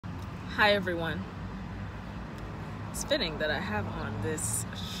Hi everyone. It's fitting that I have on this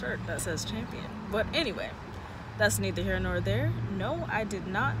shirt that says champion. But anyway, that's neither here nor there. No, I did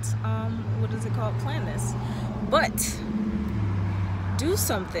not, plan this. But do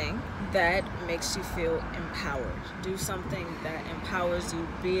something that makes you feel empowered. Do something that empowers you,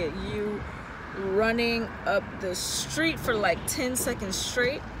 be it you running up the street for like 10 seconds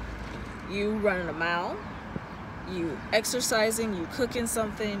straight, you running a mile, you exercising, you cooking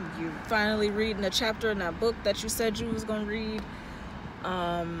something, you finally reading a chapter in that book that you said you was gonna read.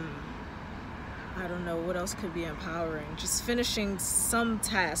 I don't know what else could be empowering. Just finishing some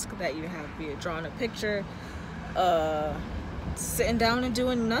task that you have, be it drawing a picture, sitting down and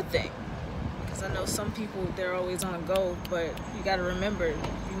doing nothing. Because I know some people, they're always on go, but you gotta remember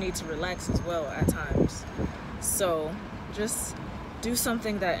you need to relax as well at times. So just do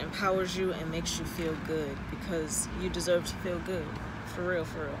something that empowers you and makes you feel good, because you deserve to feel good. For real,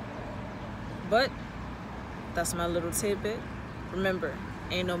 for real. But that's my little tidbit. Remember,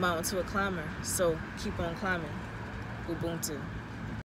 ain't no mountain to a climber, so keep on climbing. Ubuntu.